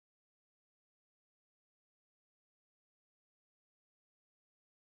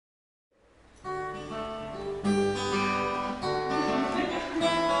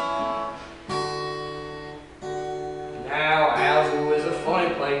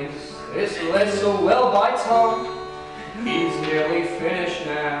lines. It's led so well by Tom. He's nearly finished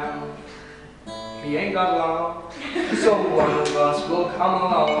now. He ain't got long. So one of us will come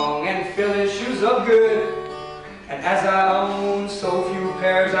along and fill his shoes up good. And as I own so few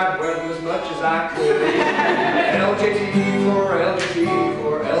pairs, I'd wear them as much as I could. LJT for LJT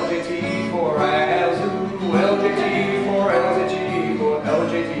for LJT for Azoo. LJT for LJT for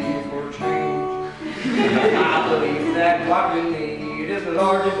LJT for change. I believe that what we need is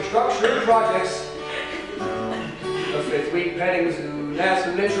large infrastructure projects. A 5th-week petting zoo, that's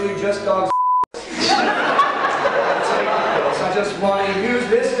literally just dogs. I just want to use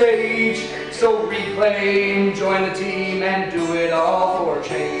this stage, so reclaim, join the team, and do it all for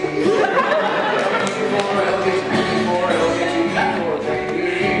change. For LJT, for LJT, for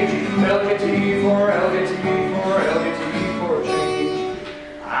change. LJT, for LJT, for LJT, for change.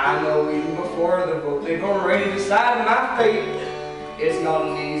 I know even before the vote, they've already decided my fate. It's not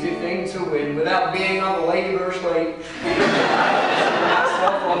an easy thing to win without being on the labor slate.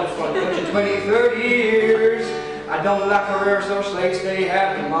 Myself on the front bench in 20, 30 years. I don't like career social slates, they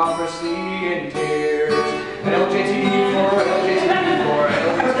have democracy in tears. LJT for LJT for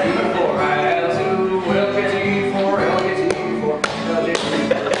LJT for Azoo. LJT for LJT for LJT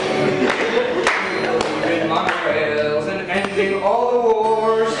for in monorails and ending all the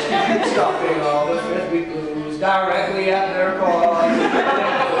wars. Stopping all the 5th-week blues directly at their cause.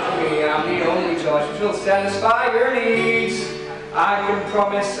 For me, I'm the only choice which will satisfy your needs. I can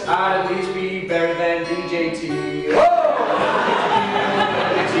promise I'd at least be better than DJT. Whoa!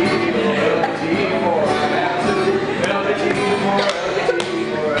 LJT for